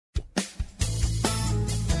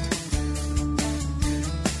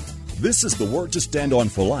This is the Word to Stand On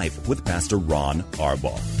for Life with Pastor Ron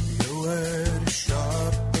ARBAUGH. Your word is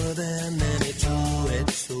sharper than any two-edged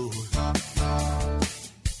sword,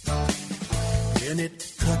 and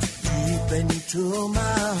it cuts deep into my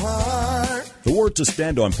heart. The Word to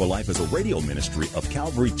Stand On for Life is a radio ministry of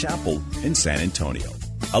Calvary Chapel in San Antonio.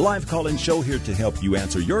 A live call-in show here to help you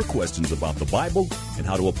answer your questions about the Bible and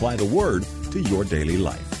how to apply the Word to your daily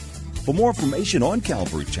life. For more information on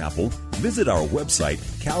Calvary Chapel, visit our website,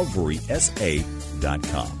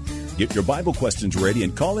 calvarysa.com. Get your Bible questions ready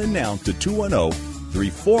and call in now to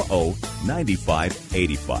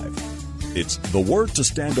 210-340-9585. It's The Word to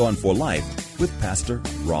Stand On for Life with Pastor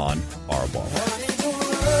Ron ARBAUGH.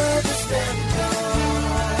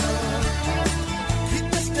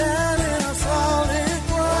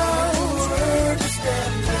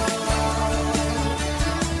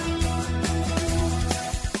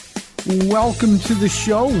 Welcome to the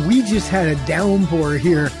show. We just had a downpour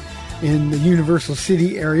here in the Universal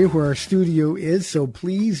City area where our studio is, so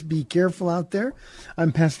please be careful out there.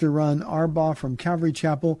 I'm Pastor Ron ARBAUGH from Calvary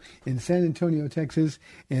Chapel in San Antonio, Texas,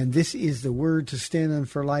 and this is the Word to Stand On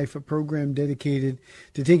for Life, a program dedicated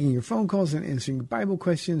to taking your phone calls and answering Bible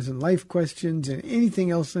questions and life questions and anything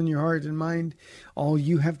else on your heart and mind. All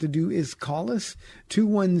you have to do is call us,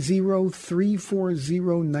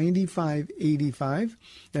 210-340-9585.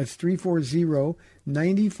 That's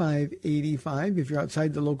 340-9585. If you're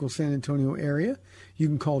outside the local San Antonio area, you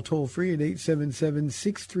can call toll-free at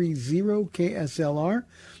 877-630-KSLR.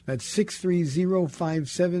 That's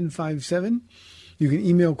 630-5757. You can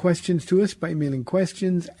email questions to us by emailing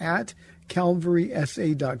questions at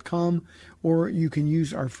calvarysa.com, or you can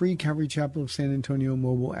use our free Calvary Chapel of San Antonio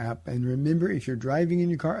mobile app. And remember, if you're driving in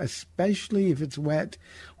your car, especially if it's wet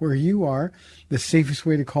where you are, the safest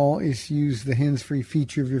way to call is to use the hands-free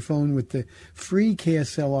feature of your phone with the free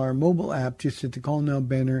KSLR mobile app. Just at the Call Now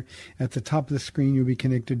banner at the top of the screen, you'll be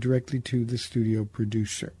connected directly to the studio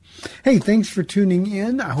producer. Hey, thanks for tuning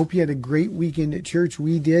in. I hope you had a great weekend at church.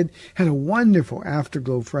 We did. Had a wonderful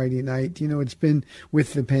Afterglow Friday night. You know, it's been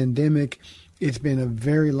with the pandemic. It's been a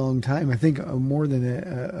very long time, I think more than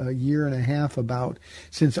a year and a half about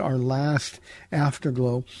since our last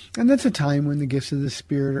Afterglow. And that's a time when the gifts of the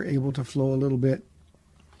Spirit are able to flow a little bit.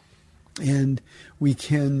 And we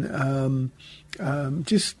can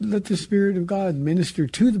just let the Spirit of God minister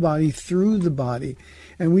to the body, through the body.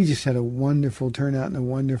 And we just had a wonderful turnout and a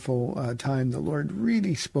wonderful time. The Lord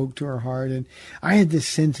really spoke to our heart. And I had this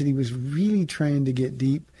sense that he was really trying to get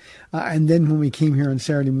deep. And then when we came here on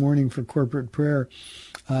Saturday morning for corporate prayer,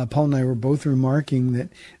 Paul and I were both remarking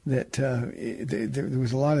that there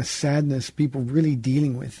was a lot of sadness, people really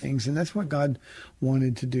dealing with things, and that's what God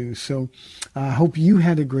wanted to do. So I hope you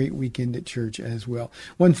had a great weekend at church as well.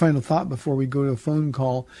 One final thought before we go to a phone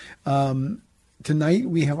call. Tonight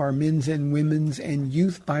we have our men's and women's and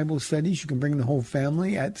youth Bible studies. You can bring the whole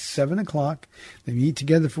family at 7 o'clock. They meet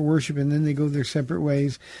together for worship and then they go their separate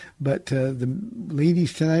ways. But the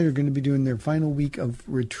ladies tonight are going to be doing their final week of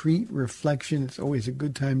retreat reflection. It's always a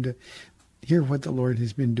good time to hear what the Lord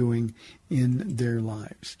has been doing in their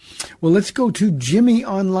lives. Well, let's go to Jimmy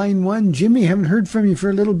on line one. Jimmy, haven't heard from you for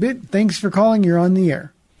a little bit. Thanks for calling. You're on the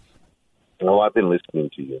air. Well, I've been listening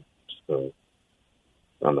to you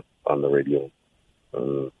on the radio.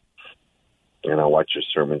 And I watch your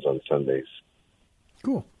sermons on Sundays.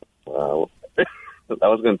 Cool. I was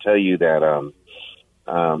going to tell you that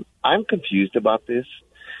I'm confused about this.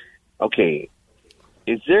 Okay,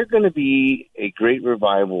 is there going to be a great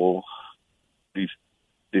revival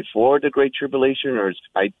before the Great Tribulation, or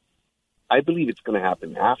I believe it's going to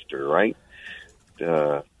happen after, right?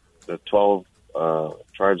 The 12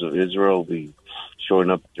 tribes of Israel will be showing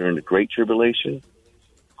up during the Great Tribulation,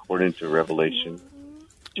 according to Revelation.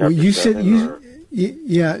 Well, you said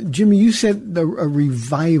Jimmy, you said a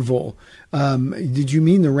revival. Did you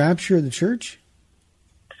mean the rapture of the church?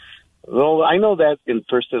 Well, I know that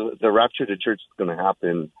the rapture of the church is going to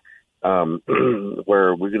happen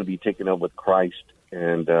where we're going to be taken up with Christ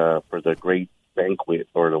and for the great banquet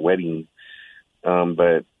or the wedding.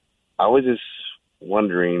 But I was just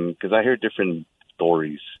wondering, because I hear different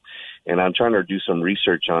stories, and I'm trying to do some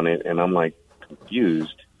research on it, and I'm like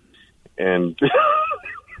confused. And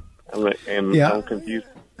I'm confused.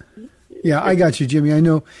 Yeah, I got you, Jimmy. I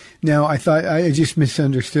know now. I thought I just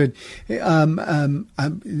misunderstood.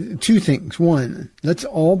 Two things. One, let's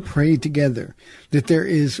all pray together that there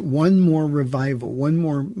is one more revival, one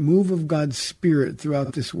more move of God's Spirit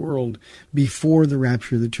throughout this world before the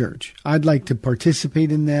rapture of the church. I'd like to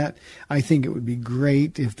participate in that. I think it would be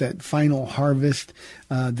great if that final harvest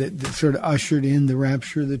that sort of ushered in the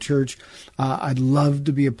rapture of the church. I'd love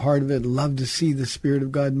to be a part of it. I'd love to see the Spirit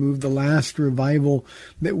of God move. The last revival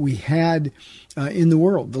that we had in the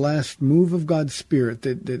world, the last move of God's Spirit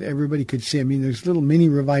that everybody could see. I mean, there's little mini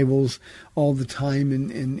revivals all the time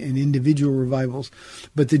and individual revivals,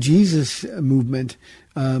 but the Jesus movement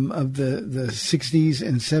of the 60s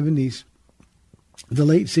and 70s, the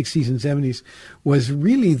late 60s and 70s, was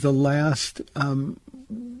really the last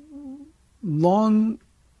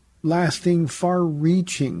long-lasting,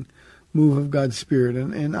 far-reaching move of God's Spirit.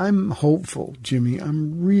 And I'm hopeful, Jimmy,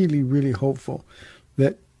 I'm really, really hopeful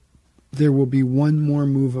that there will be one more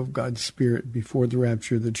move of God's Spirit before the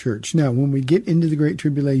rapture of the church. Now, when we get into the Great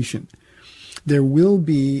Tribulation, there will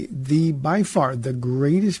be by far the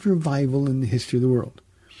greatest revival in the history of the world.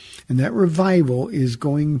 And that revival is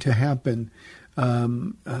going to happen,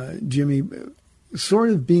 Jimmy, sort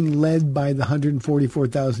of being led by the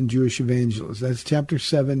 144,000 Jewish evangelists. That's chapter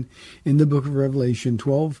 7 in the book of Revelation.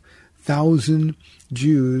 12,000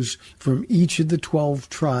 Jews from each of the 12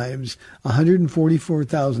 tribes,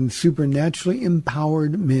 144,000 supernaturally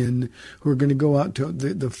empowered men who are going to go out to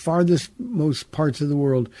the farthest most parts of the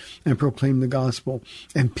world and proclaim the gospel.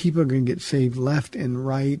 And people are going to get saved left and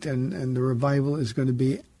right, and the revival is going to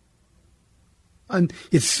be... And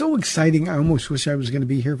it's so exciting, I almost wish I was going to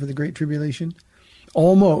be here for the Great Tribulation.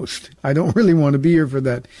 Almost. I don't really want to be here for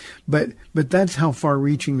that. But that's how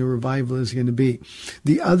far-reaching the revival is going to be.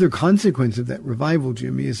 The other consequence of that revival,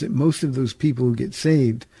 Jimmy, is that most of those people who get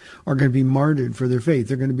saved are going to be martyred for their faith.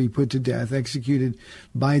 They're going to be put to death, executed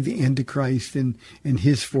by the Antichrist and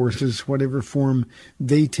his forces, whatever form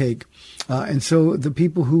they take. And so the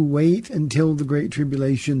people who wait until the Great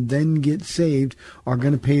Tribulation then get saved are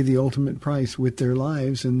going to pay the ultimate price with their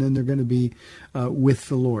lives, and then they're going to be with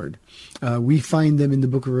the Lord. We find them in the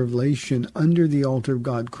book of Revelation under the altar of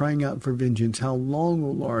God, crying out for vengeance. How long,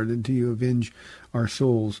 O Lord, until you avenge our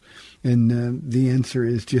souls? And the answer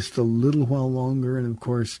is just a little while longer. And of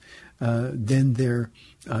course, then they're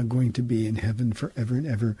going to be in heaven forever and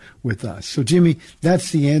ever with us. So, Jimmy,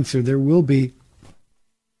 that's the answer. There will be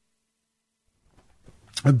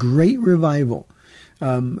a great revival.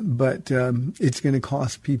 But it's going to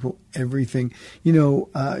cost people everything. You know,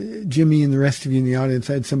 Jimmy and the rest of you in the audience,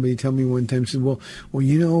 I had somebody tell me one time, said, well,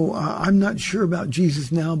 you know, I'm not sure about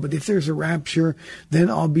Jesus now, but if there's a rapture, then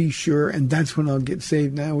I'll be sure, and that's when I'll get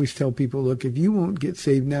saved. And I always tell people, look, if you won't get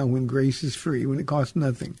saved now when grace is free, when it costs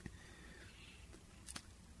nothing,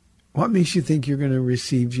 what makes you think you're going to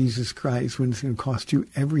receive Jesus Christ when it's going to cost you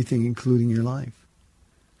everything, including your life?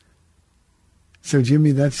 So,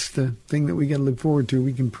 Jimmy, that's the thing that we got to look forward to.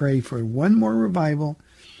 We can pray for one more revival,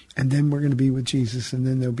 and then we're going to be with Jesus, and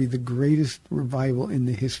then there'll be the greatest revival in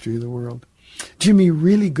the history of the world. Jimmy,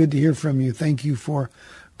 really good to hear from you. Thank you for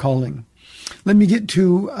calling. Let me get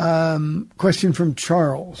to a question from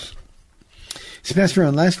Charles. So, Pastor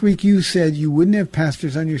Ron, last week you said you wouldn't have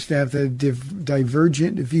pastors on your staff that have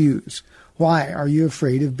divergent views. Why are you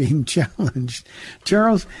afraid of being challenged?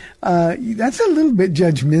 Charles, that's a little bit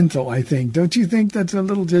judgmental, I think. Don't you think that's a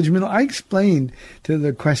little judgmental? I explained to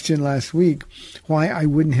the question last week why I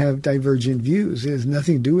wouldn't have divergent views. It has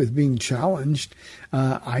nothing to do with being challenged.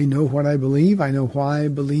 I know what I believe. I know why I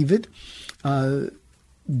believe it.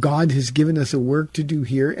 God has given us a work to do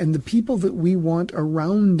here, and the people that we want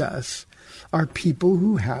around us are people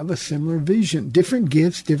who have a similar vision, different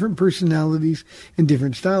gifts, different personalities, and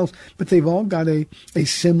different styles, but they've all got a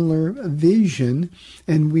similar vision,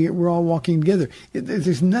 and we're all walking together.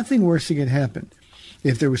 There's nothing worse that could happen.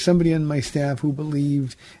 If there was somebody on my staff who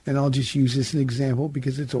believed, and I'll just use this as an example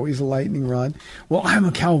because it's always a lightning rod, well, I'm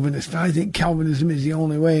a Calvinist, and I think Calvinism is the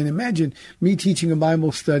only way. And imagine me teaching a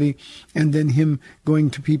Bible study and then him going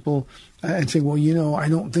to people and saying, well, you know, I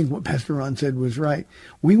don't think what Pastor Ron said was right.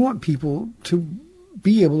 We want people to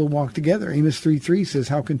be able to walk together. Amos 3:3 says,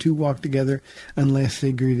 how can two walk together unless they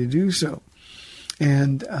agree to do so?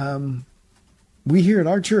 And we here at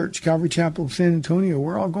our church, Calvary Chapel of San Antonio,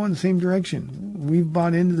 we're all going the same direction. We've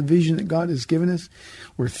bought into the vision that God has given us.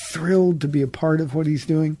 We're thrilled to be a part of what he's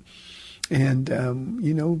doing. And,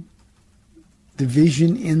 you know,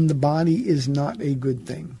 division in the body is not a good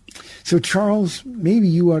thing. So, Charles, maybe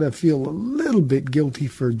you ought to feel a little bit guilty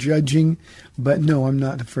for judging, but no, I'm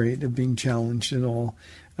not afraid of being challenged at all.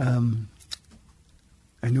 I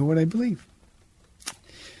know what I believe.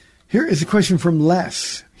 Here is a question from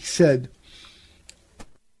Les. He said,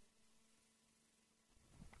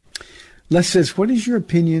 Les says, what is your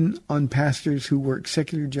opinion on pastors who work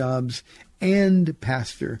secular jobs and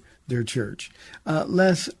pastor their church?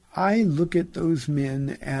 Les, I look at those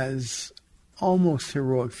men as almost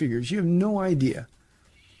heroic figures. You have no idea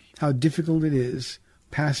how difficult it is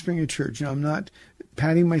pastoring a church. Now, I'm not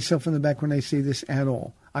patting myself on the back when I say this at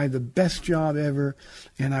all. I have the best job ever,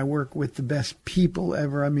 and I work with the best people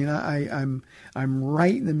ever. I mean, I'm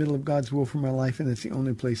right in the middle of God's will for my life, and it's the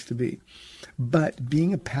only place to be. But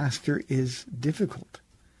being a pastor is difficult.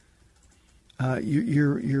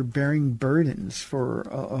 You're bearing burdens for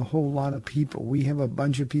a whole lot of people. We have a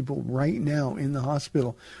bunch of people right now in the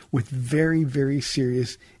hospital with very, very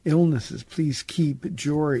serious illnesses. Please keep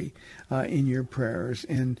Jory in your prayers,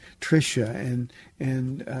 and Tricia,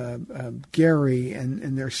 and Gary,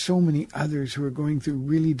 and there are so many others who are going through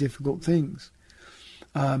really difficult things.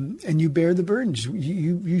 And you bear the burdens.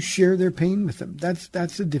 You share their pain with them.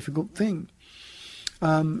 That's a difficult thing.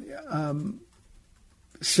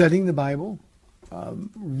 Studying the Bible,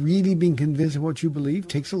 really being convinced of what you believe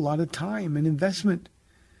takes a lot of time and investment.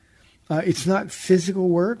 It's not physical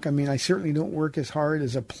work. I mean, I certainly don't work as hard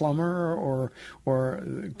as a plumber or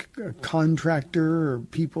a contractor or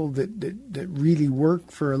people that really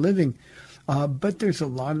work for a living. But there's a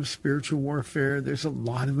lot of spiritual warfare. There's a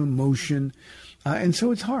lot of emotion. And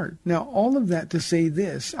so it's hard. Now, all of that to say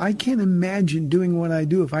this, I can't imagine doing what I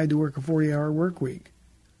do if I had to work a 40-hour work week.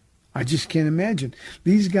 I just can't imagine.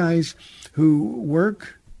 These guys who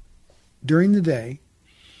work during the day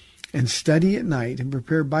and study at night and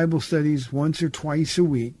prepare Bible studies once or twice a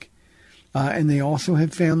week, and they also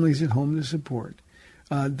have families at home to support,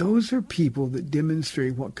 those are people that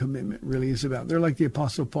demonstrate what commitment really is about. They're like the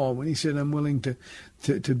Apostle Paul when he said, I'm willing to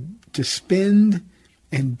spend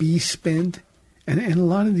and be spent. And a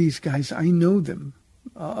lot of these guys, I know them.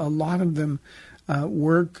 A lot of them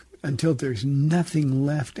work until there's nothing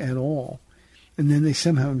left at all. And then they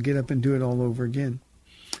somehow get up and do it all over again.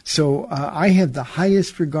 So I have the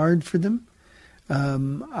highest regard for them.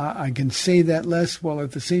 I can say that less while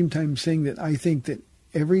at the same time saying that I think that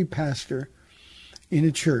every pastor in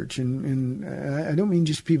a church, and I don't mean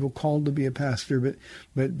just people called to be a pastor,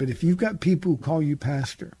 but if you've got people who call you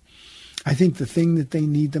pastor, I think the thing that they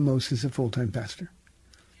need the most is a full-time pastor.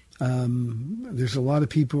 There's a lot of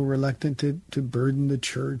people reluctant to burden the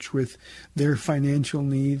church with their financial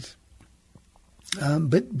needs.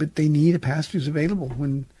 But they need a pastor who's available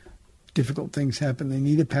when difficult things happen. They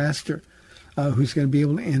need a pastor who's going to be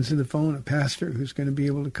able to answer the phone, a pastor who's going to be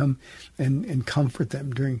able to come and comfort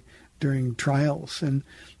them during trials. And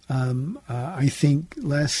I think,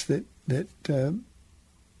 Les, that the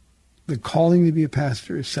calling to be a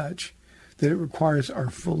pastor is such that it requires our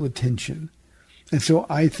full attention. And so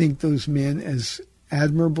I think those men, as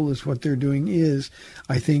admirable as what they're doing is,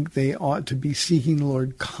 I think they ought to be seeking the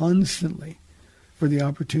Lord constantly for the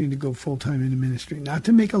opportunity to go full-time into ministry. Not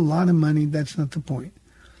to make a lot of money, that's not the point,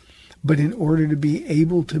 but in order to be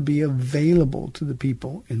able to be available to the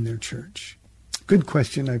people in their church. Good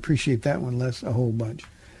question. I appreciate that one, Les, a whole bunch.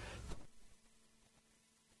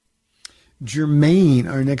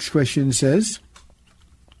 Jermaine, our next question says,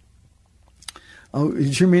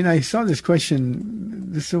 Jermaine, I saw this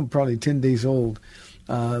question, this is probably 10 days old,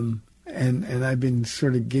 and I've been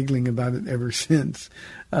sort of giggling about it ever since.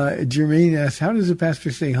 Jermaine asks, how does a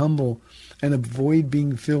pastor stay humble and avoid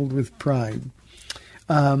being filled with pride?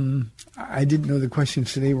 I didn't know the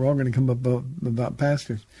questions today were all going to come up about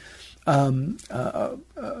pastors. Somebody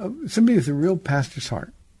with a real pastor's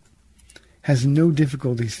heart has no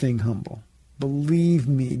difficulty staying humble. Believe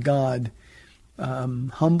me, God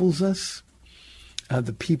humbles us.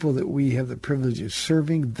 The people that we have the privilege of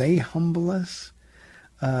serving, they humble us.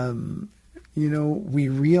 We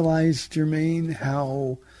realize, Jermaine,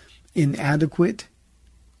 how inadequate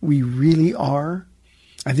we really are.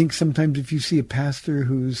 I think sometimes if you see a pastor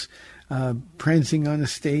who's prancing on a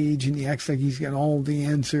stage and he acts like he's got all the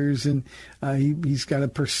answers and he's got a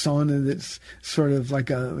persona that's sort of like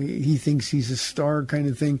he thinks he's a star kind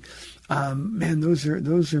of thing, man, those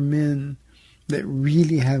are men that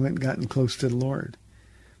really haven't gotten close to the Lord.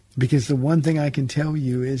 Because the one thing I can tell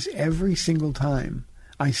you is every single time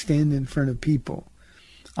I stand in front of people,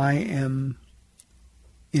 I am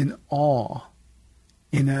in awe,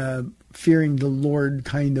 in a fearing the Lord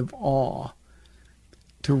kind of awe,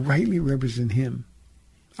 to rightly represent Him.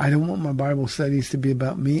 I don't want my Bible studies to be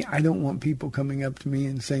about me. I don't want people coming up to me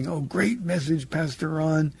and saying, oh, great message, Pastor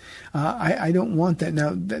Ron. I don't want that.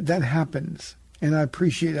 Now, that happens. And I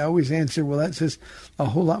appreciate, I always answer, well, that says a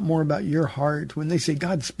whole lot more about your heart. When they say,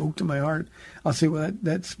 God spoke to my heart, I'll say, well,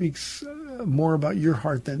 that speaks more about your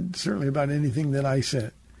heart than certainly about anything that I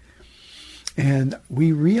said. And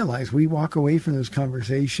we realize, we walk away from those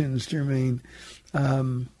conversations, Jermaine,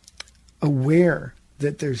 aware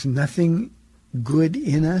that there's nothing good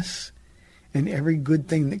in us, and every good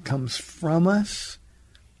thing that comes from us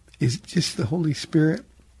is just the Holy Spirit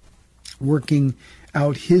working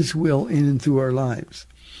out His will in and through our lives.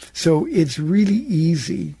 So it's really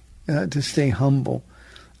easy to stay humble.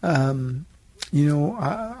 I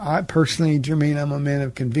personally, Jermaine, I'm a man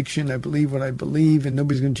of conviction. I believe what I believe, and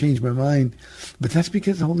nobody's going to change my mind. But that's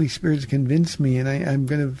because the Holy Spirit's convinced me, and I'm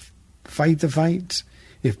going to fight the fights.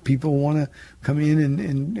 If people want to come in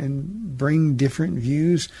and bring different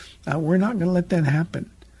views, we're not going to let that happen.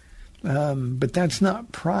 But that's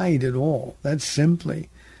not pride at all. That's simply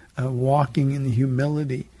walking in the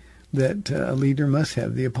humility that a leader must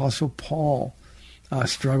have. The Apostle Paul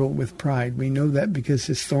struggled with pride. We know that because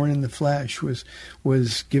his thorn in the flesh was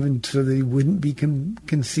given so that he wouldn't be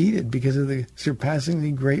conceited because of the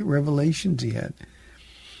surpassingly great revelations he had.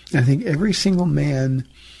 I think every single man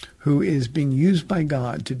who is being used by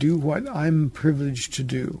God to do what I'm privileged to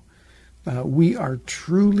do, we are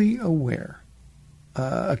truly aware,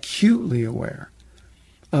 acutely aware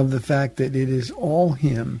of the fact that it is all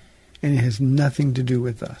Him and it has nothing to do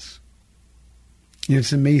with us.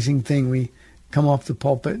 It's an amazing thing. We come off the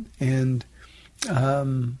pulpit and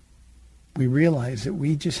we realize that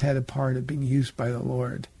we just had a part of being used by the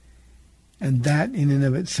Lord. And that in and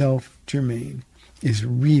of itself, Jermaine, is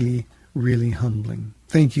really, really humbling.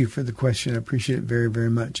 Thank you for the question. I appreciate it very, very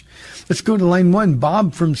much. Let's go to line 1.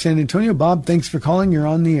 Bob from San Antonio. Bob, thanks for calling. You're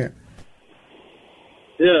on the air.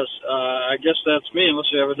 Yes, I guess that's me, unless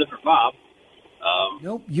you have a different Bob.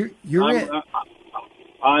 Nope, you're it.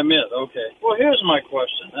 I'm it. Okay. Well, here's my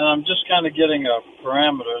question, and I'm just kind of getting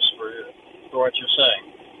parameters for what you're saying.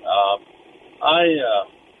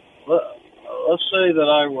 Let's say that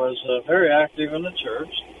I was very active in the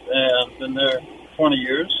church and been there 20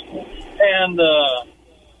 years, and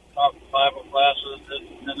taught Bible classes, did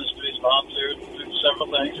ministries, volunteered, did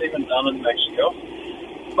several things, even down in Mexico.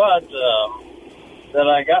 But then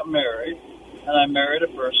I got married, and I married a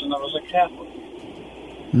person that was a Catholic.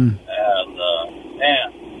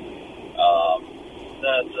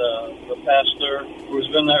 That the pastor, who's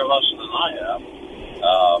been there less than I have,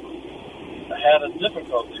 had a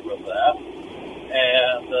difficulty with that.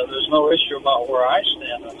 And there's no issue about where I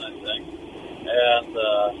stand on that thing.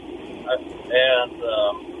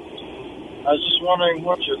 I was just wondering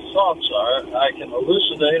what your thoughts are. I can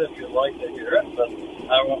elucidate if you'd like to hear it, but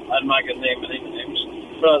I'm not going to name any names.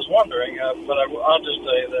 But I was wondering, I'll just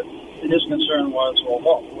say that his concern was, well,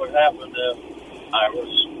 what would happen if I was,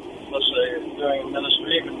 let's say, doing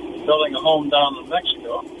ministry, even building a home down in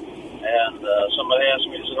Mexico, and somebody asked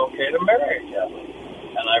me, is it okay to marry a Catholic?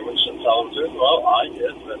 And I would tell them, well, I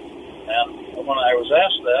did, and when I was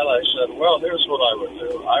asked that, I said, well, here's what I would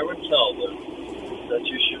do. I would tell them that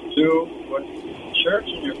you should do what the church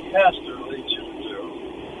and your pastor leads you to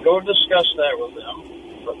do. Go discuss that with them,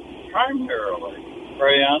 but primarily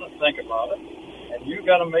pray on it, think about it, and you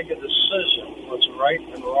got to make a decision what's right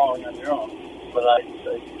and wrong on your own. But I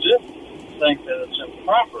did think that it's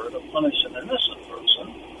improper to punish an innocent person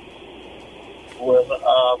with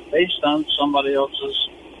based on somebody else's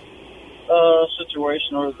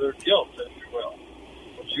situation or their guilt, if you will.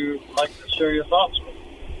 Would you like to share your thoughts with me?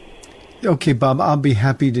 Okay, Bob, I'll be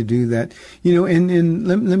happy to do that. And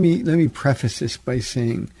let me preface this by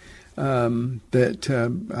saying that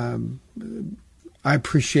I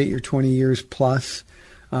appreciate your 20 years plus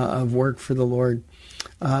of work for the Lord.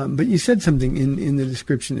 But you said something in the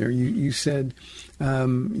description there. You said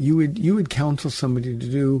you would counsel somebody to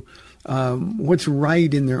do what's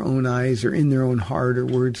right in their own eyes or in their own heart, or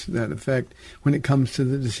words to that effect, when it comes to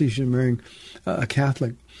the decision of marrying a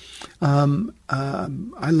Catholic.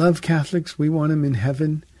 I love Catholics. We want them in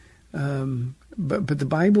heaven. But the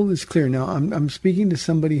Bible is clear. Now, I'm speaking to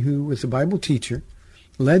somebody who was a Bible teacher,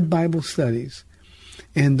 led Bible studies.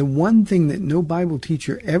 And the one thing that no Bible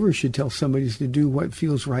teacher ever should tell somebody is to do what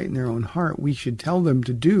feels right in their own heart. We should tell them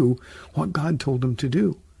to do what God told them to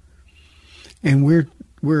do. And we're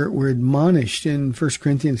admonished in 1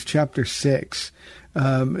 Corinthians chapter 6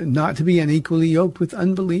 not to be unequally yoked with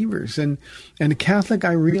unbelievers. And a Catholic,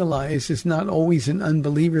 I realize, is not always an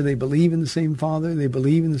unbeliever. They believe in the same Father, they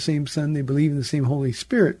believe in the same Son, they believe in the same Holy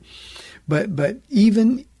Spirit. But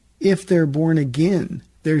even if they're born again,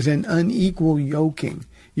 there's an unequal yoking.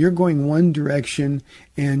 You're going one direction,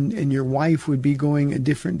 and your wife would be going a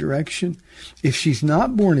different direction. If she's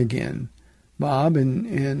not born again, Bob,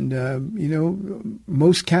 and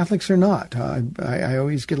most Catholics are not. I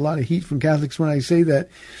always get a lot of heat from Catholics when I say that,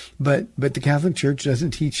 but the Catholic Church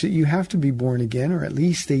doesn't teach that you have to be born again, or at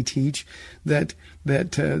least they teach that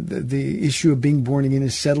the issue of being born again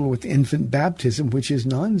is settled with infant baptism, which is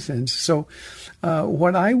nonsense. So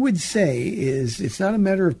what I would say is it's not a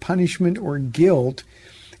matter of punishment or guilt.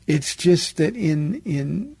 It's just that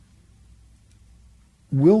in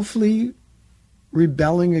willfully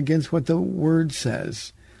rebelling against what the Word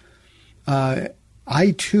says, I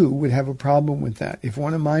too would have a problem with that. If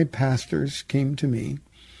one of my pastors came to me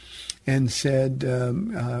and said,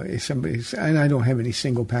 if somebody, and I don't have any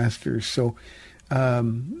single pastors, so this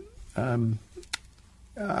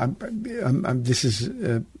is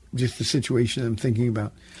just the situation I'm thinking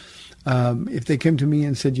about. If they came to me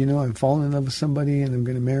and said, I've fallen in love with somebody and I'm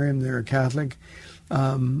going to marry him, they're a Catholic,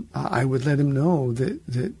 I would let them know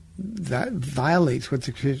that violates what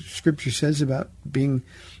the Scripture says about being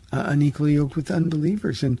unequally yoked with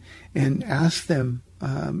unbelievers, and ask them.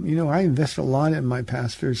 I invest a lot in my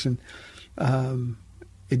pastors, and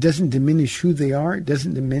it doesn't diminish who they are. It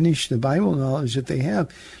doesn't diminish the Bible knowledge that they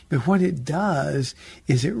have. But what it does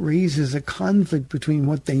is it raises a conflict between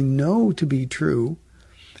what they know to be true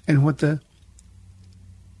and what the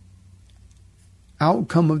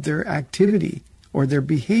outcome of their activity or their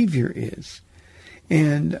behavior is.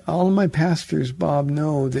 And all of my pastors, Bob,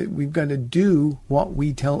 know that we've got to do what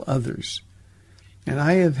we tell others. And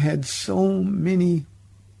I have had so many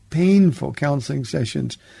painful counseling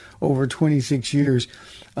sessions over 26 years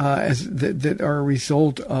that are a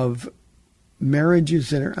result of marriages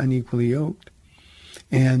that are unequally yoked.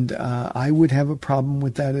 And I would have a problem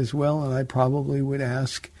with that as well, and I probably would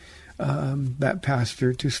ask that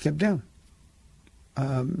pastor to step down.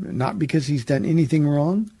 Not because he's done anything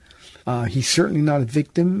wrong. He's certainly not a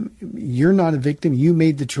victim. You're not a victim. You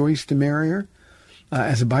made the choice to marry her.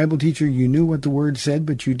 As a Bible teacher, you knew what the Word said,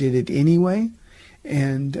 but you did it anyway.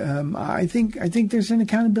 And I think there's an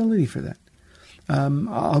accountability for that.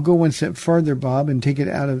 I'll go one step farther, Bob, and take it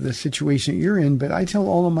out of the situation you're in. But I tell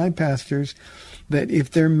all of my pastors that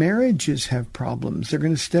if their marriages have problems, they're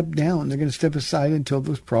going to step down. They're going to step aside until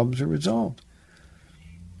those problems are resolved.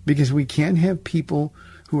 Because we can't have people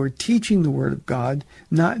who are teaching the Word of God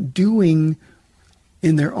not doing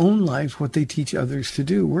in their own lives what they teach others to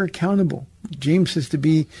do. We're accountable. James says to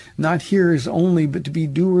be not hearers only, but to be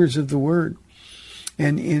doers of the Word.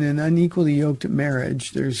 And in an unequally yoked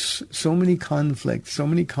marriage, there's so many conflicts, so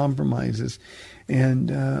many compromises.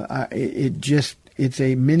 And it's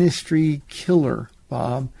a ministry killer,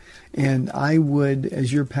 Bob. And I would,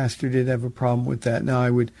 as your pastor did, have a problem with that. Now, I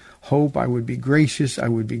would hope, I would be gracious, I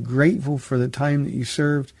would be grateful for the time that you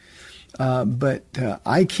served. But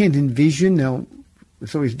I can't envision, now,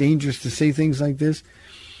 it's always dangerous to say things like this,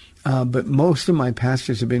 but most of my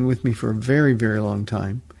pastors have been with me for a very, very long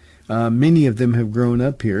time. Many of them have grown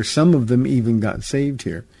up here. Some of them even got saved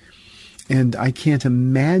here. And I can't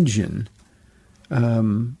imagine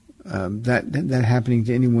that happening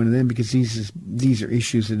to any one of them, because these are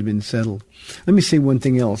issues that have been settled. Let me say one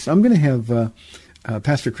thing else. I'm going to have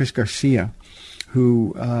Pastor Chris Garcia,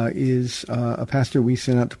 who is a pastor we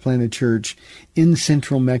sent out to plant a church in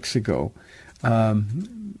central Mexico.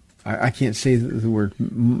 I can't say the word.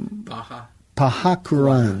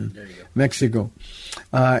 Pajacuran, Mexico.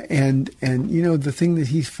 And the thing that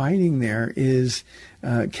he's fighting there is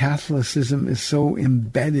Catholicism is so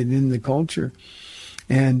embedded in the culture.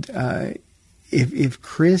 And if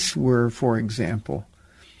Chris were, for example,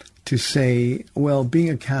 to say, well,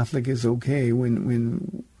 being a Catholic is okay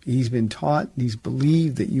when he's been taught, he's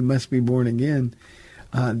believed that you must be born again,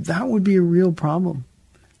 that would be a real problem.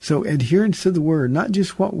 So adherence to the Word, not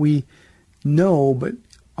just what we know, but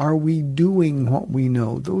are we doing what we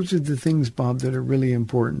know? Those are the things, Bob, that are really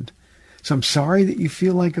important. So I'm sorry that you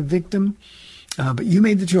feel like a victim, but you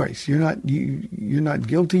made the choice. You're not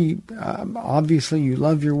guilty. Obviously, you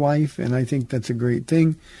love your wife, and I think that's a great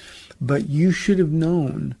thing. But you should have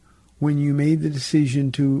known when you made the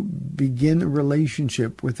decision to begin a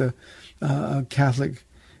relationship with a Catholic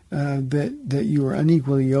that you were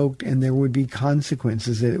unequally yoked, and there would be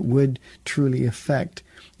consequences, that it would truly affect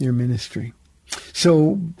your ministry.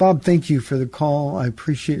 So, Bob, thank you for the call. I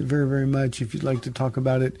appreciate it very, very much. If you'd like to talk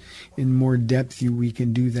about it in more depth, we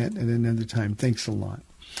can do that at another time. Thanks a lot.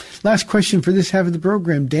 Last question for this half of the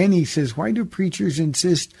program. Danny says, why do preachers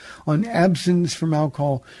insist on abstinence from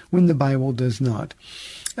alcohol when the Bible does not?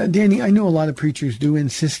 Danny, I know a lot of preachers do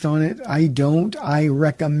insist on it. I don't. I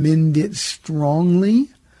recommend it strongly.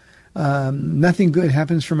 Nothing good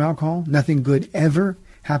happens from alcohol. Nothing good ever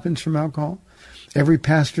happens from alcohol. Every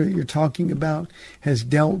pastor you're talking about has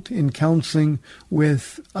dealt in counseling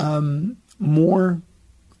with more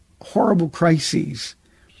horrible crises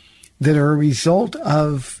that are a result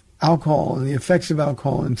of alcohol and the effects of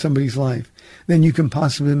alcohol in somebody's life than you can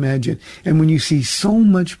possibly imagine. And when you see so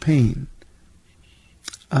much pain,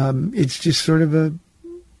 it's just sort of a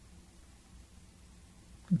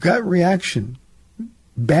gut reaction.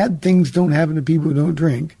 Bad things don't happen to people who don't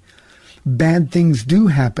drink. Bad things do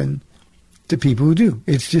happen to people who do.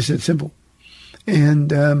 It's just that simple.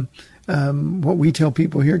 And what we tell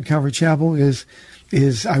people here at Calvary Chapel is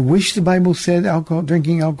I wish the Bible said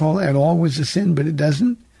drinking alcohol at all was a sin, but it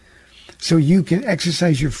doesn't. So you can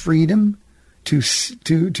exercise your freedom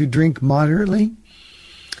to drink moderately.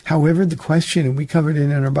 However, the question, and we covered it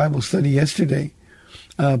in our Bible study yesterday,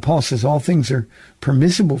 Paul says all things are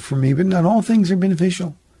permissible for me, but not all things are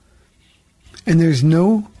beneficial. And there's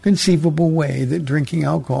no conceivable way that drinking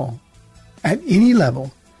alcohol at any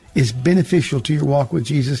level is beneficial to your walk with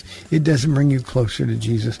Jesus. It doesn't bring you closer to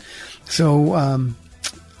Jesus. So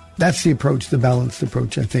that's the approach, the balanced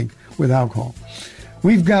approach, I think, with alcohol.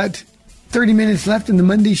 We've got 30 minutes left in the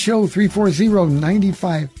Monday show,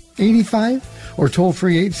 340-9585, or toll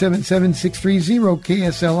free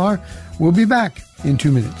 877-630-KSLR. We'll be back in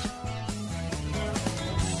 2 minutes.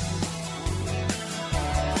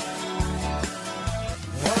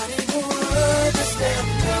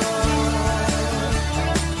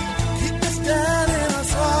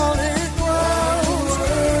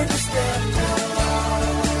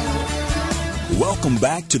 Welcome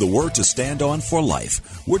back to the Word to Stand On for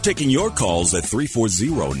Life. We're taking your calls at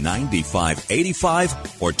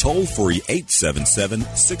 340-9585 or toll free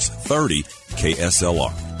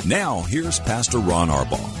 877-630-KSLR. Now, here's Pastor Ron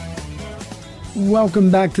Arbaugh.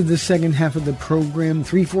 Welcome back to the second half of the program,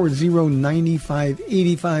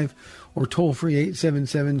 340-9585 or toll free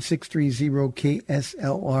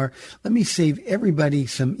 877-630-KSLR. Let me save everybody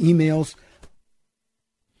some emails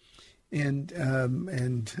and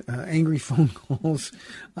angry phone calls.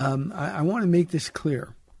 I want to make this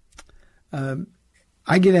clear.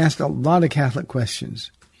 I get asked a lot of Catholic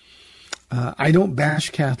questions. I don't bash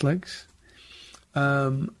Catholics.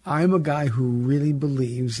 I'm a guy who really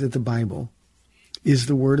believes that the Bible is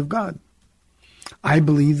the Word of God. I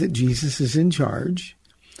believe that Jesus is in charge.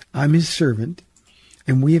 I'm his servant,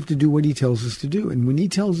 and we have to do what he tells us to do. And when he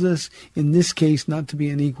tells us, in this case, not to be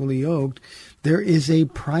unequally yoked, there is a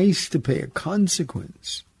price to pay, a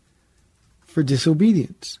consequence for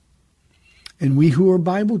disobedience. And we who are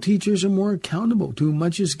Bible teachers are more accountable. To whom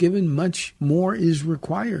much is given, much more is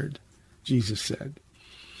required, Jesus said.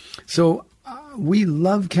 So we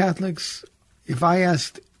love Catholics. If I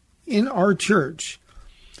asked in our church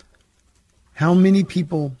how many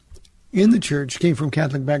people in the church came from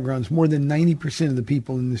Catholic backgrounds, more than 90% of the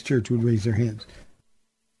people in this church would raise their hands.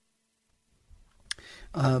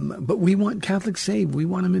 But we want Catholics saved. We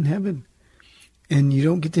want them in heaven. And you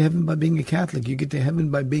don't get to heaven by being a Catholic. You get to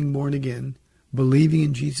heaven by being born again, believing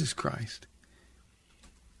in Jesus Christ,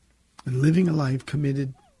 and living a life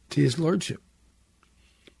committed to his lordship.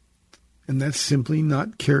 And that's simply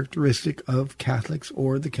not characteristic of Catholics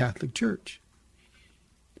or the Catholic Church.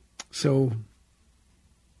 So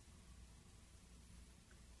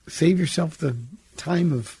save yourself the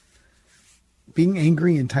time of being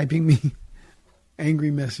angry and typing me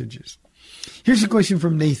angry messages. Here's a question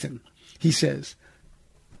from Nathan. He says,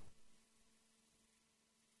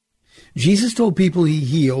 Jesus told people he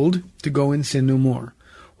healed to go and sin no more.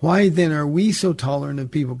 Why then are we so tolerant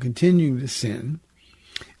of people continuing to sin?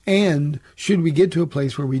 And should we get to a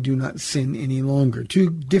place where we do not sin any longer? Two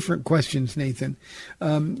different questions, Nathan.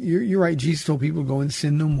 You're right. Jesus told people to go and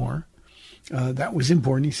sin no more. That was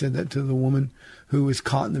important. He said that to the woman who was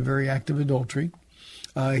caught in the very act of adultery.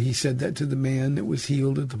 He said that to the man that was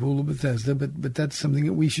healed at the pool of Bethesda. But that's something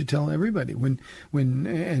that we should tell everybody. When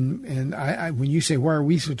you say, why are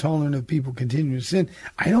we so tolerant of people continuing to sin?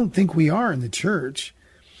 I don't think we are in the church.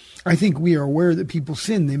 I think we are aware that people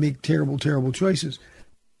sin. They make terrible, terrible choices.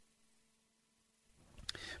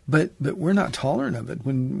 But we're not tolerant of it.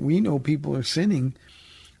 When we know people are sinning,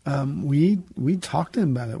 we talk to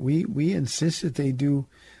them about it. We insist that they do,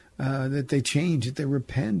 that they change, that they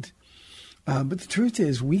repent. But the truth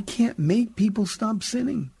is, we can't make people stop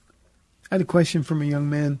sinning. I had a question from a young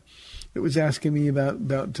man that was asking me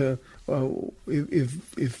about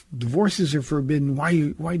if divorces are forbidden,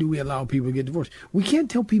 why do we allow people to get divorced? We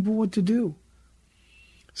can't tell people what to do.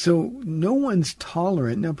 So no one's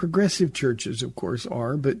tolerant. Now, progressive churches, of course,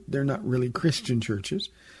 are, but they're not really Christian churches.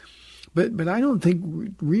 But I don't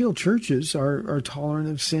think real churches are tolerant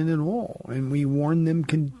of sin at all. And we warn them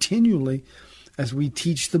continually as we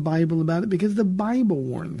teach the Bible about it, because the Bible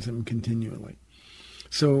warns them continually.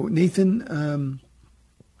 So, Nathan,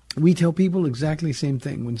 we tell people exactly the same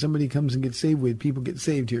thing. When somebody comes and gets saved, we had people get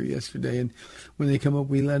saved here yesterday, and when they come up,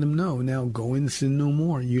 we let them know, now go and sin no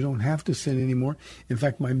more. You don't have to sin anymore. In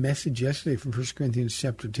fact, my message yesterday from 1 Corinthians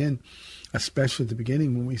chapter 10, especially at the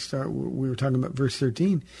beginning when we were talking about verse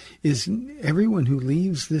 13, is everyone who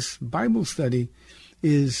leaves this Bible study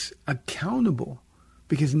is accountable,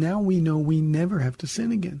 because now we know we never have to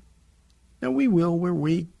sin again. Now we will, we're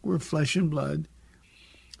weak, we're flesh and blood,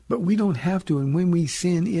 but we don't have to. And when we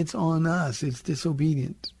sin, it's on us. It's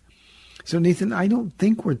disobedience. So, Nathan, I don't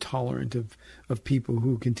think we're tolerant of people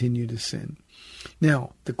who continue to sin.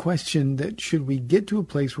 Now, the question that should we get to a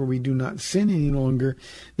place where we do not sin any longer,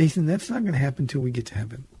 Nathan, that's not going to happen until we get to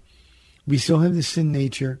heaven. We still have the sin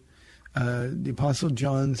nature. The Apostle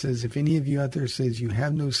John says, if any of you out there says you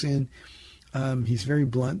have no sin, he's very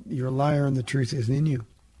blunt. You're a liar and the truth isn't in you.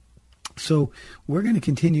 So we're going to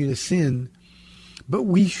continue to sin, but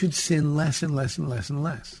we should sin less and less and less and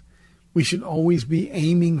less. We should always be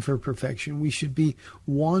aiming for perfection. We should be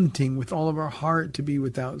wanting with all of our heart to be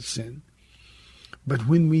without sin. But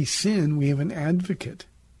when we sin, we have an advocate,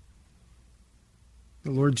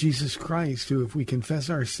 the Lord Jesus Christ, who, if we confess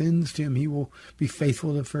our sins to him, he will be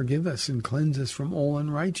faithful to forgive us and cleanse us from all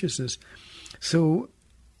unrighteousness. So,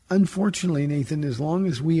 unfortunately, Nathan, as long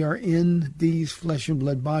as we are in these flesh and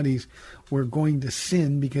blood bodies, we're going to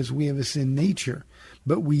sin because we have a sin nature.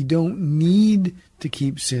 But we don't need to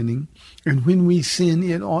keep sinning. And when we sin,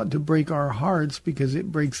 it ought to break our hearts, because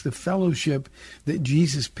it breaks the fellowship that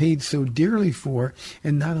Jesus paid so dearly for.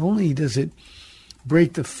 And not only does it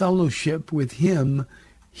break the fellowship with him,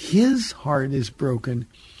 his heart is broken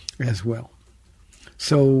as well.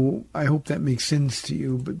 So I hope that makes sense to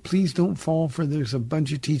you. But please don't fall for, there's a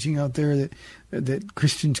bunch of teaching out there that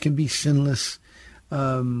Christians can be sinless.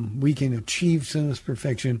 We can achieve sinless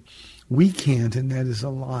perfection. We can't, and that is a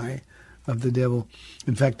lie of the devil.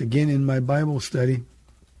 In fact, again, in my Bible study,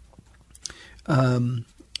 the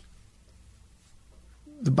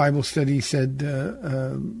Bible study said,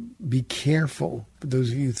 be careful, for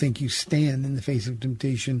those of you who think you stand in the face of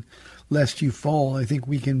temptation, lest you fall. I think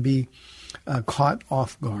we can be caught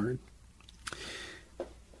off guard.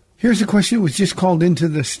 Here's a question that was just called into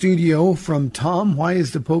the studio from Tom. Why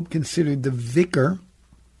is the Pope considered the vicar?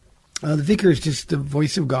 The vicar is just the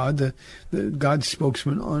voice of God, the God's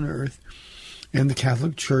spokesman on earth. And the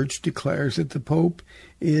Catholic Church declares that the Pope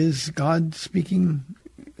is God speaking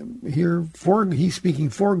here he's speaking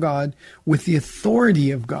for God with the authority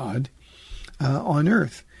of God on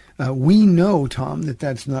earth. We know, Tom, that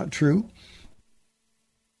that's not true.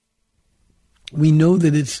 We know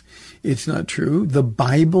that it's not true. The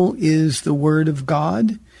Bible is the Word of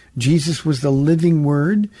God. Jesus was the living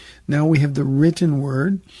Word. Now we have the written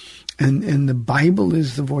Word. And the Bible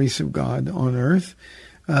is the voice of God on earth.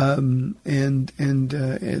 And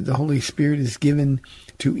the Holy Spirit is given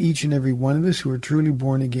to each and every one of us who are truly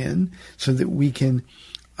born again, so that we can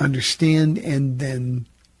understand and then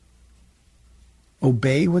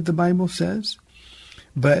obey what the Bible says.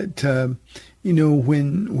 But,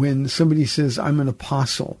 when somebody says, I'm an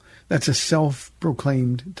apostle, that's a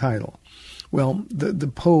self-proclaimed title. Well, the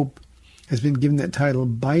Pope has been given that title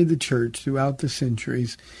by the church throughout the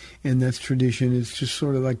centuries, and that's tradition. It's just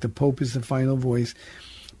sort of like the Pope is the final voice,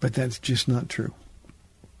 but that's just not true.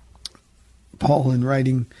 Paul, in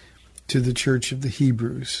writing to the church of the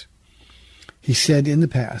Hebrews, he said in the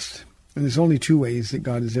past, and there's only two ways that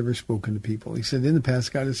God has ever spoken to people. He said in the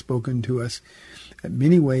past, God has spoken to us in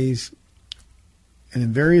many ways and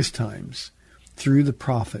in various times through the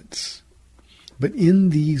prophets. But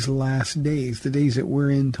in these last days, the days that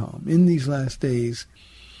we're in, Tom, in these last days,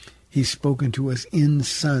 he's spoken to us in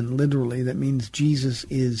Son, literally. That means Jesus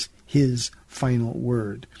is his final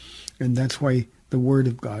word. And that's why the Word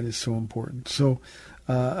of God is so important. So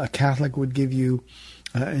a Catholic would give you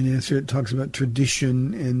an answer. It talks about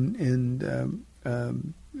tradition and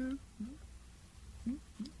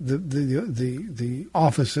the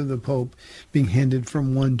office of the Pope being handed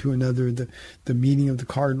from one to another, the meeting of the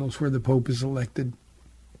cardinals where the Pope is elected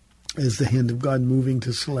as the hand of God moving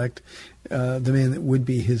to select the man that would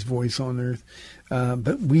be his voice on earth.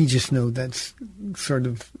 But we just know that's sort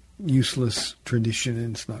of useless tradition,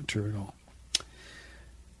 and it's not true at all.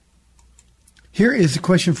 Here is a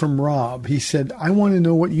question from Rob. He said, I want to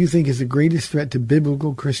know what you think is the greatest threat to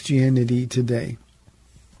biblical Christianity today.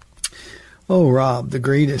 Oh, Rob, the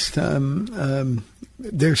greatest.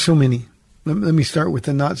 There's so many. Let me start with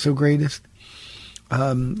the not so greatest.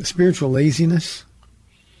 Spiritual laziness.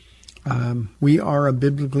 We are a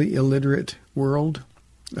biblically illiterate world.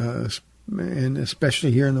 and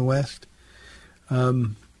especially here in the West.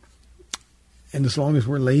 And as long as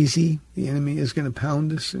we're lazy, the enemy is going to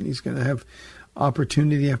pound us, and he's going to have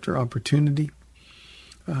opportunity after opportunity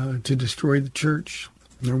to destroy the church.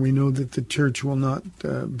 And we know that the church will not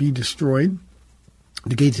be destroyed.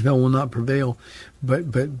 The gates of hell will not prevail.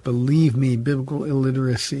 But believe me, biblical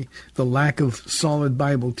illiteracy, the lack of solid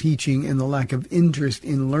Bible teaching, and the lack of interest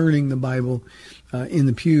in learning the Bible in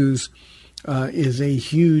the pews is a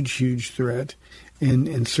huge, huge threat.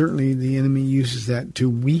 And certainly the enemy uses that to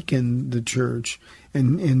weaken the church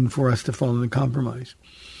and for us to fall into compromise.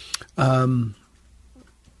 I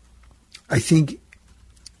think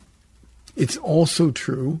it's also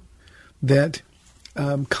true that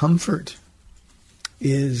comfort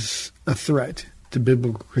is a threat to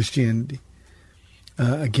biblical Christianity.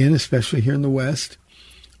 Again, especially here in the West,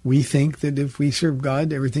 we think that if we serve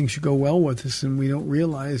God, everything should go well with us, and we don't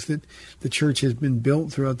realize that the church has been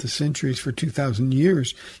built throughout the centuries for 2,000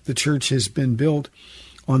 years. The church has been built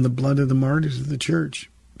on the blood of the martyrs of the church,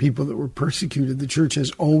 people that were persecuted. The church has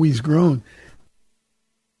always grown.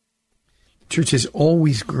 The church has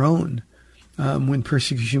always grown when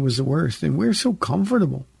persecution was the worst, and we're so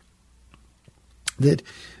comfortable that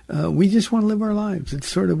we just want to live our lives. It's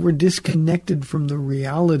sort of, we're disconnected from the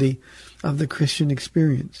reality of the Christian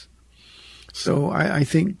experience. So I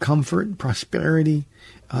think comfort, prosperity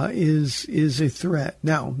is a threat.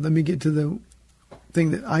 Now, let me get to the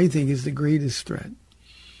thing that I think is the greatest threat.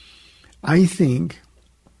 I think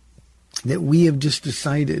that we have just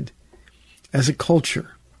decided as a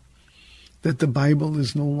culture that the Bible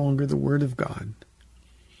is no longer the Word of God.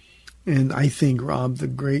 And I think, Rob, the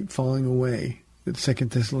great falling away that 2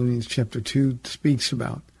 Thessalonians chapter 2 speaks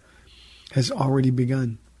about has already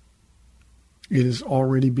begun. It has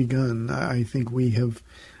already begun. I think we have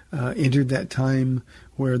entered that time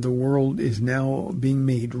where the world is now being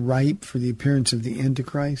made ripe for the appearance of the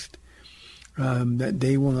Antichrist. That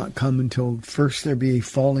day will not come until first there be a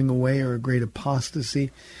falling away or a great apostasy.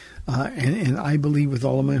 And I believe with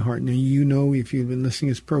all of my heart, now you know if you've been listening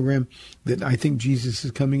to this program, that I think Jesus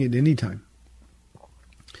is coming at any time.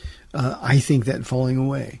 I think that falling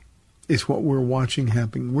away is what we're watching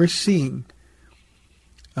happen. We're seeing,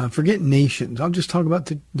 forget nations, I'll just talk about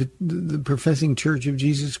the professing church of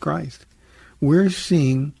Jesus Christ. We're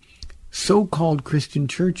seeing so-called Christian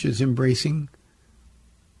churches embracing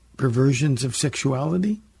perversions of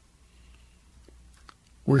sexuality.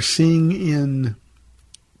 We're seeing in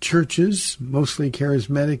churches, mostly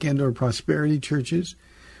charismatic and or prosperity churches,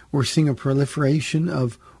 we're seeing a proliferation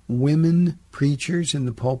of women preachers in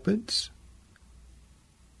the pulpits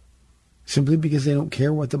simply because they don't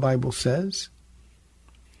care what the Bible says.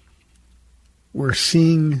 We're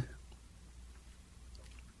seeing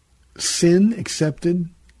sin accepted.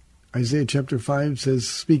 Isaiah chapter 5 says,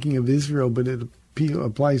 speaking of Israel, but it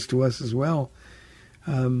applies to us as well.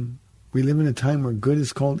 We live in a time where good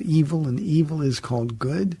is called evil and evil is called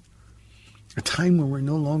good. A time where we're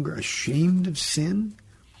no longer ashamed of sin.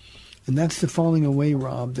 And that's the falling away,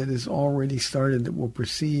 Rob, that has already started, that will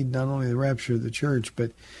precede not only the rapture of the church,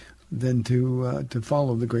 but then to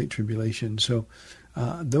follow the Great Tribulation. So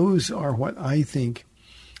those are what I think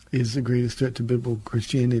is the greatest threat to biblical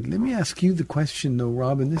Christianity. Let me ask you the question, though,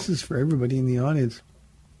 Rob, and this is for everybody in the audience.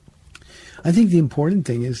 I think the important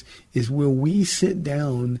thing is will we sit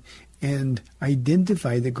down and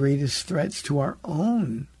identify the greatest threats to our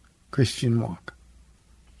own Christian walk?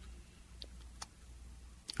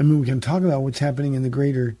 I mean, we can talk about what's happening in the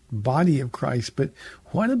greater body of Christ, but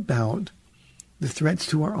what about the threats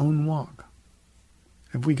to our own walk?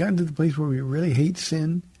 Have we gotten to the place where we really hate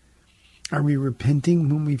sin? Are we repenting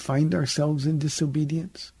when we find ourselves in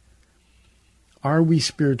disobedience? Are we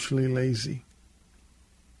spiritually lazy?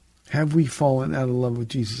 Have we fallen out of love with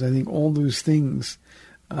Jesus? I think all those things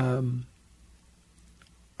are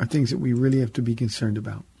things that we really have to be concerned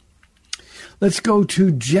about. Let's go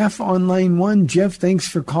to Jeff on line 1. Jeff, thanks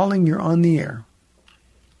for calling. You're on the air.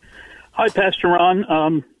 Hi, Pastor Ron.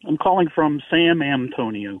 I'm calling from San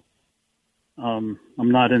Antonio. I'm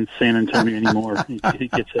not in San Antonio anymore. He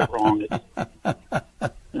gets it wrong.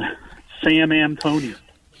 It's San Antonio.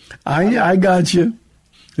 I got you.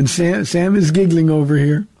 And Sam is giggling over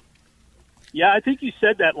here. Yeah, I think you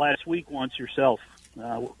said that last week once yourself.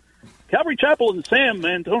 Calvary Chapel in San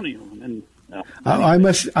Antonio. And I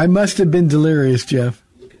must have been delirious, Jeff.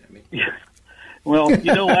 Yeah. Well,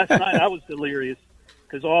 last night I was delirious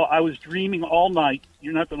because I was dreaming all night.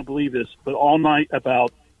 You're not going to believe this, but all night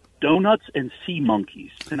about donuts and sea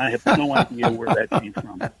monkeys, and I have no idea where that came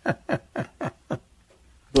from.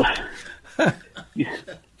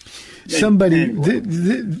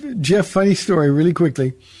 Somebody, Jeff, funny story, really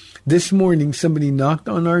quickly. This morning, somebody knocked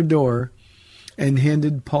on our door and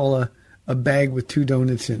handed Paula a bag with 2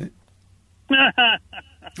 donuts in it.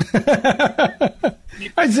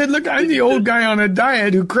 I said, look, I'm the old guy on a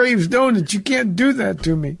diet who craves donuts. You can't do that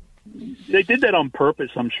to me. They did that on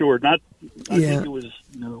purpose, I'm sure. I think it was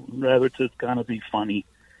rather to kind of be funny.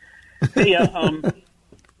 Hey,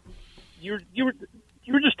 you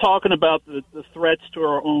were just talking about the threats to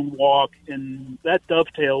our own walk, and that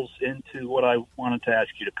dovetails into what I wanted to ask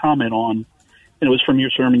you to comment on. And it was from your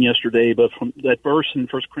sermon yesterday, but from that verse in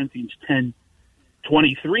 1 Corinthians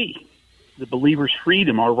 10:23, the believer's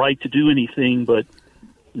freedom, our right to do anything, but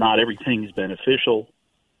not everything is beneficial,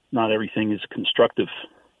 not everything is constructive.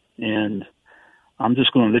 And I'm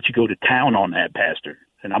just going to let you go to town on that, Pastor,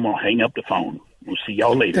 and I'm going to hang up the phone. We'll see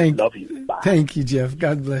y'all later. Love you. Bye. Thank you, Jeff.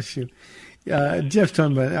 God bless you. Jeff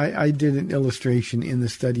talking about, I did an illustration in the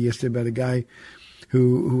study yesterday about a guy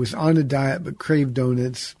who was on a diet but craved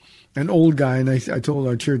donuts, an old guy, and I told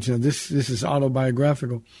our church, now this is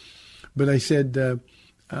autobiographical, but I said,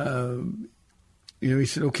 he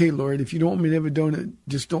said, okay, Lord, if you don't want me to have a donut,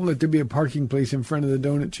 just don't let there be a parking place in front of the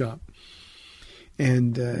donut shop.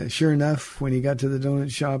 And sure enough, when he got to the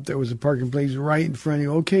donut shop, there was a parking place right in front of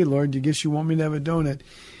him. Okay, Lord, you guess you want me to have a donut?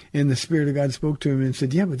 And the Spirit of God spoke to him and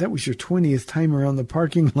said, yeah, but that was your 20th time around the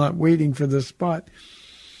parking lot waiting for the spot.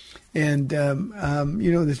 And,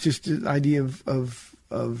 there's just the idea of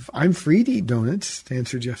I'm free to eat donuts, to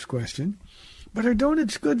answer Jeff's question, but are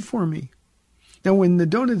donuts good for me? Now, when the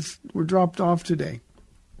donuts were dropped off today,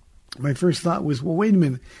 my first thought was, well, wait a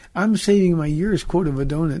minute. I'm saving my year's quota of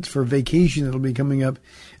donuts for vacation that'll be coming up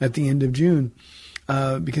at the end of June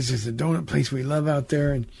because there's a donut place we love out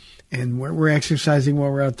there, and we're exercising while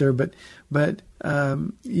we're out there. But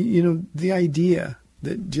the idea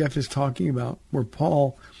that Jeff is talking about, where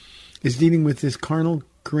Paul is dealing with this carnal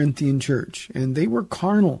Corinthian church, and they were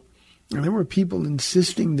carnal. And there were people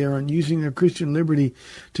insisting there on using their Christian liberty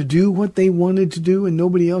to do what they wanted to do, and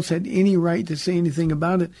nobody else had any right to say anything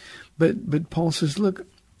about it. But Paul says, look,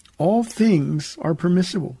 all things are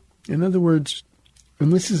permissible. In other words,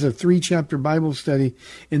 and this is a 3-chapter Bible study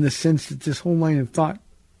in the sense that this whole line of thought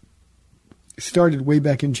started way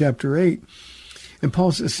back in chapter 8. And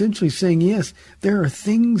Paul's essentially saying, yes, there are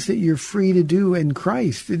things that you're free to do in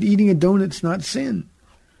Christ, that eating a donut's not sin.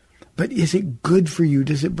 But is it good for you?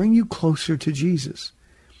 Does it bring you closer to Jesus?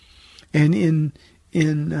 And in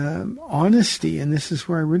honesty, and this is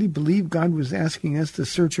where I really believe God was asking us to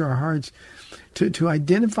search our hearts, to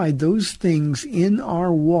identify those things in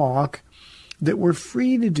our walk that we're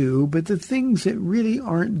free to do, but the things that really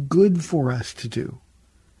aren't good for us to do.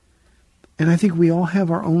 And I think we all have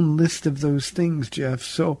our own list of those things, Jeff.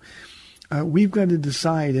 So we've got to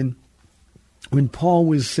decide. And when Paul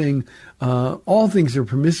was saying, all things are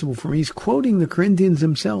permissible for me, he's quoting the Corinthians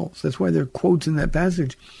themselves. That's why there are quotes in that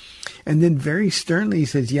passage. And then very sternly he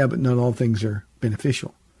says, yeah, but not all things are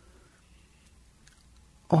beneficial.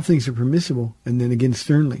 All things are permissible, and then again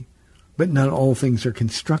sternly, but not all things are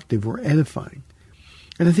constructive or edifying.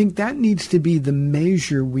 And I think that needs to be the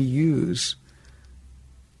measure we use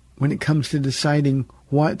when it comes to deciding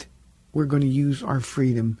what we're going to use our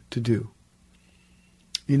freedom to do.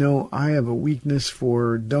 You know, I have a weakness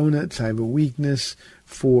for donuts. I have a weakness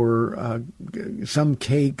for some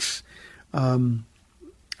cakes. I'm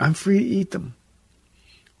free to eat them.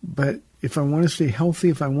 But if I want to stay healthy,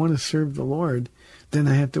 if I want to serve the Lord, then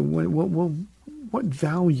I have to, what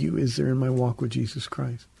value is there in my walk with Jesus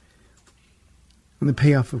Christ? And the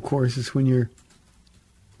payoff, of course, is when you're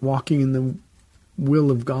walking in the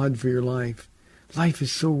will of God for your life. Life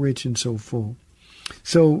is so rich and so full.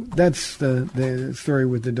 So that's the story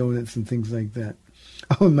with the donuts and things like that.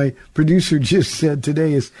 Oh, my producer just said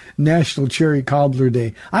today is National Cherry Cobbler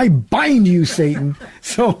Day. I bind you, Satan.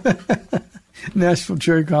 So National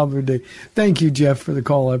Cherry Cobbler Day. Thank you, Jeff, for the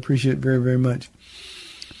call. I appreciate it very, very much.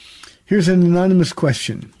 Here's an anonymous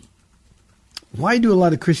question. Why do a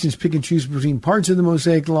lot of Christians pick and choose between parts of the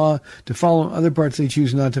Mosaic Law to follow and other parts they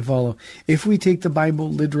choose not to follow? If we take the Bible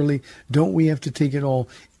literally, don't we have to take it all?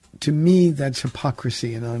 To me, that's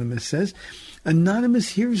hypocrisy, Anonymous says. Anonymous,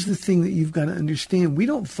 here's the thing that you've got to understand. We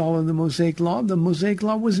don't follow the Mosaic Law. The Mosaic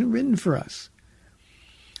Law wasn't written for us.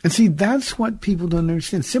 And see, that's what people don't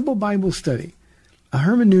understand. Simple Bible study. A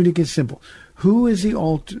hermeneutic is simple. Who is the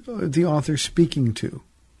author speaking to?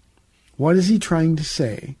 What is he trying to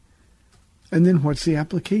say? And then what's the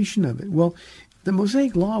application of it? Well, the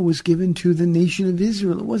Mosaic Law was given to the nation of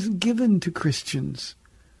Israel. It wasn't given to Christians.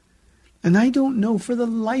 And I don't know for the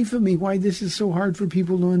life of me why this is so hard for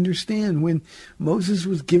people to understand. When Moses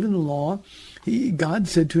was given the law, God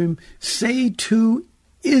said to him, say to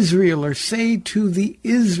Israel, or say to the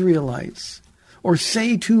Israelites, or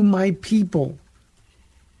say to my people.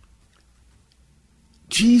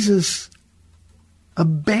 Jesus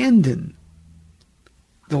abandoned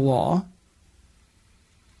the law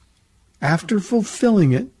after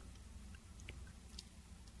fulfilling it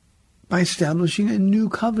by establishing a new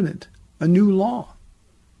covenant, a new law,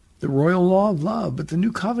 the royal law of love. But the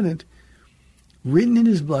new covenant written in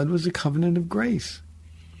his blood was a covenant of grace.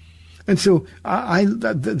 And so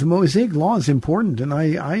the Mosaic law is important, and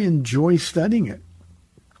I enjoy studying it.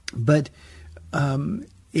 But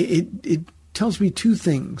it tells me two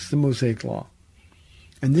things, the Mosaic law.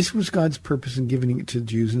 And this was God's purpose in giving it to the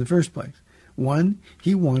Jews in the first place. One,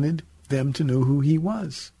 he wanted them to know who he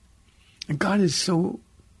was. And God is so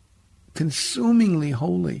consumingly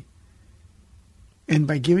holy. And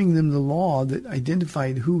by giving them the law that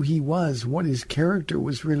identified who he was, what his character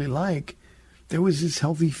was really like, there was this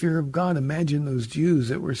healthy fear of God. Imagine those Jews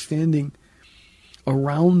that were standing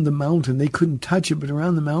around the mountain. They couldn't touch it, but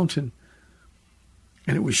around the mountain.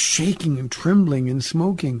 And it was shaking and trembling and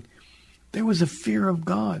smoking. There was a fear of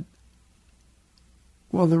God.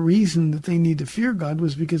 Well, the reason that they need to fear God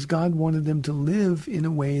was because God wanted them to live in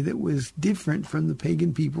a way that was different from the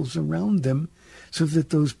pagan peoples around them, so that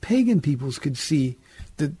those pagan peoples could see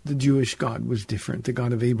that the Jewish God was different, the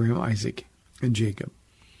God of Abraham, Isaac, and Jacob.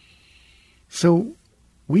 So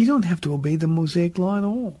we don't have to obey the Mosaic law at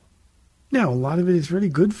all. Now, a lot of it is really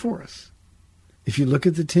good for us. If you look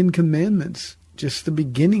at the Ten Commandments, just the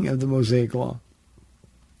beginning of the Mosaic law,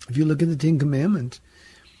 if you look at the Ten Commandments,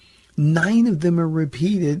 9 of them are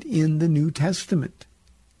repeated in the New Testament.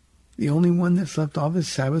 The only one that's left off is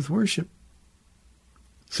Sabbath worship.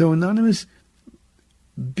 So, Anonymous,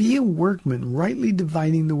 be a workman, rightly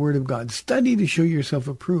dividing the word of God. Study to show yourself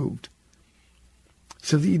approved,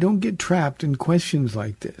 so that you don't get trapped in questions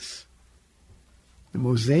like this. The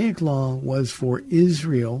Mosaic law was for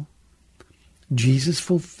Israel. Jesus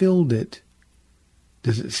fulfilled it.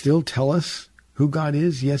 Does it still tell us who God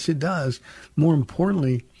is? Yes, it does. More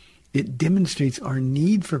importantly, it demonstrates our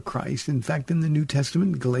need for Christ. In fact, in the New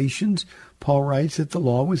Testament, Galatians, Paul writes that the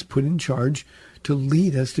law was put in charge to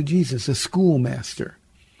lead us to Jesus, a schoolmaster.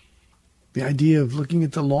 The idea of looking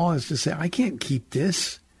at the law is to say, I can't keep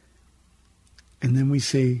this. And then we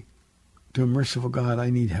say to a merciful God, I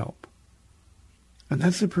need help. And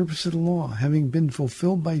that's the purpose of the law. Having been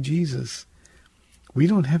fulfilled by Jesus, we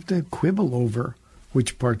don't have to quibble over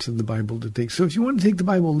which parts of the Bible to take. So if you want to take the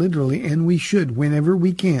Bible literally, and we should whenever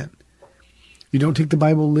we can, you don't take the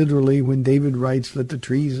Bible literally when David writes, let the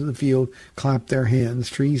trees of the field clap their hands.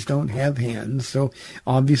 Trees don't have hands. So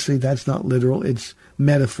obviously that's not literal. It's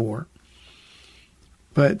metaphor.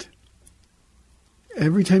 But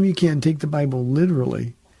every time you can, take the Bible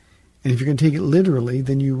literally. And if you're going to take it literally,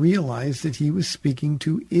 then you realize that he was speaking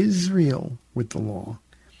to Israel with the law.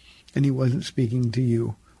 And he wasn't speaking to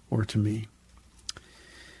you or to me.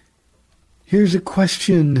 Here's a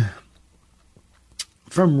question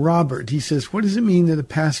from Robert. He says, what does it mean that a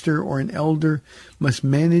pastor or an elder must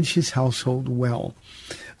manage his household well?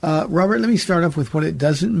 Robert, let me start off with what it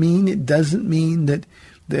doesn't mean. It doesn't mean that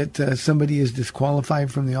somebody is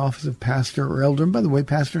disqualified from the office of pastor or elder. And by the way,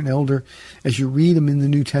 pastor and elder, as you read them in the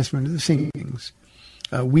New Testament, are the same things.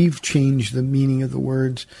 We've changed the meaning of the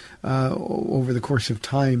words over the course of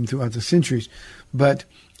time throughout the centuries. But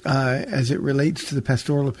as it relates to the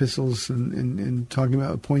pastoral epistles and talking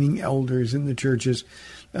about appointing elders in the churches,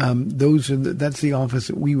 that's the office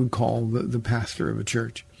that we would call the pastor of a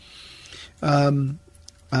church.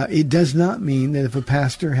 It does not mean that if a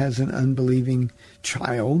pastor has an unbelieving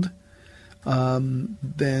child,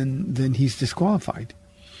 then he's disqualified.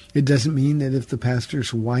 It doesn't mean that if the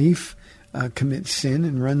pastor's wife commits sin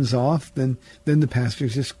and runs off, then the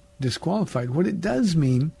pastor's disqualified. What it does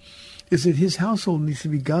mean is that his household needs to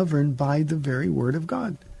be governed by the very word of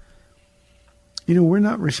God. You know, we're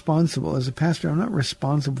not responsible. As a pastor, I'm not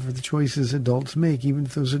responsible for the choices adults make, even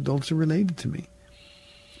if those adults are related to me.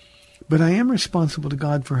 But I am responsible to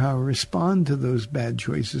God for how I respond to those bad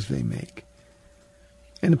choices they make.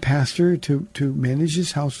 And a pastor, to manage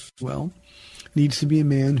his house well, needs to be a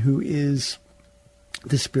man who is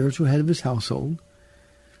the spiritual head of his household.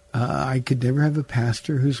 I could never have a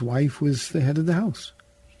pastor whose wife was the head of the house.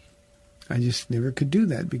 I just never could do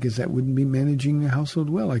that, because that wouldn't be managing the household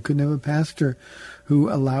well. I couldn't have a pastor who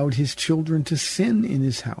allowed his children to sin in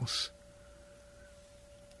his house.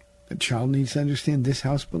 A child needs to understand this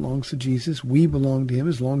house belongs to Jesus. We belong to him.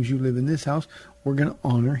 As long as you live in this house, we're going to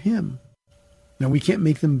honor him. Now, we can't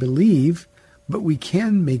make them believe, but we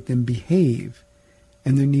can make them behave.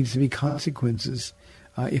 And there needs to be consequences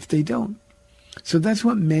if they don't. So that's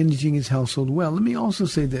what managing his household well. Let me also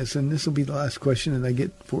say this, and this will be the last question that I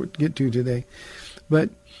get to today. But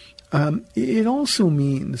it also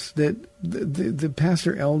means that the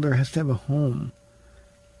pastor elder has to have a home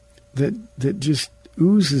that just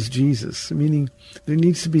oozes Jesus, meaning there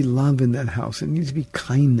needs to be love in that house. There needs to be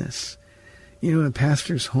kindness. You know, in a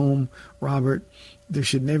pastor's home, Robert, there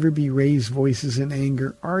should never be raised voices in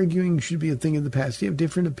anger. Arguing should be a thing of the past. You have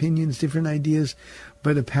different opinions, different ideas,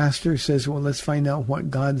 but a pastor says, well, let's find out what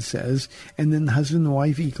God says, and then the husband and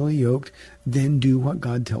wife equally yoked, then do what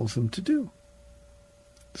God tells them to do.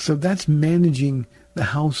 So that's managing the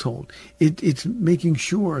household. It's making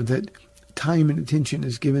sure that time and attention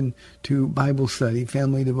is given to Bible study,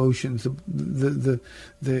 family devotions. The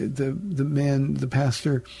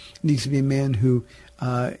pastor needs to be a man who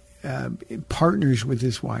partners with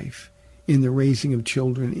his wife in the raising of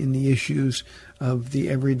children, in the issues of the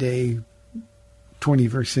everyday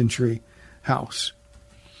 21st century house.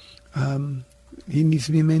 He needs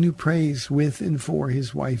to be a man who prays with and for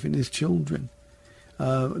his wife and his children.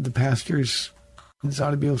 The pastors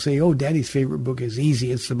ought to be able to say, oh, Daddy's favorite book is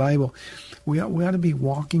easy. It's the Bible. We ought to be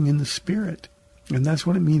walking in the Spirit. And that's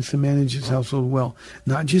what it means to manage his household well.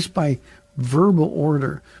 Not just by verbal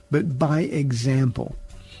order, but by example.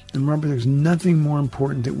 And remember, there's nothing more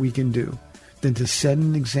important that we can do than to set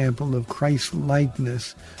an example of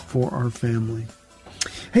Christ-likeness for our family.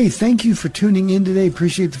 Hey, thank you for tuning in today.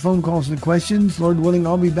 Appreciate the phone calls and the questions. Lord willing,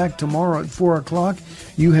 I'll be back tomorrow at 4 o'clock.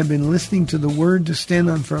 You have been listening to The Word to Stand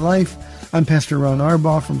on for Life. I'm Pastor Ron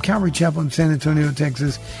Arbaugh from Calvary Chapel in San Antonio,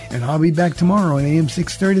 Texas, and I'll be back tomorrow at AM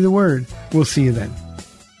 630 The Word. We'll see you then.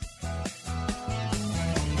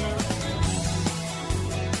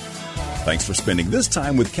 Thanks for spending this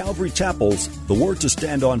time with Calvary Chapel's The Word to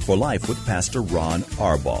Stand on for Life with Pastor Ron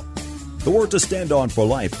Arbaugh. The Word to Stand on for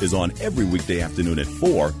Life is on every weekday afternoon at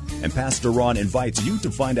 4, and Pastor Ron invites you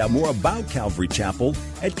to find out more about Calvary Chapel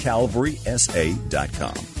at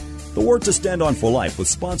calvarysa.com. The Word to Stand on for Life was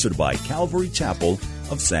sponsored by Calvary Chapel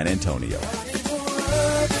of San Antonio.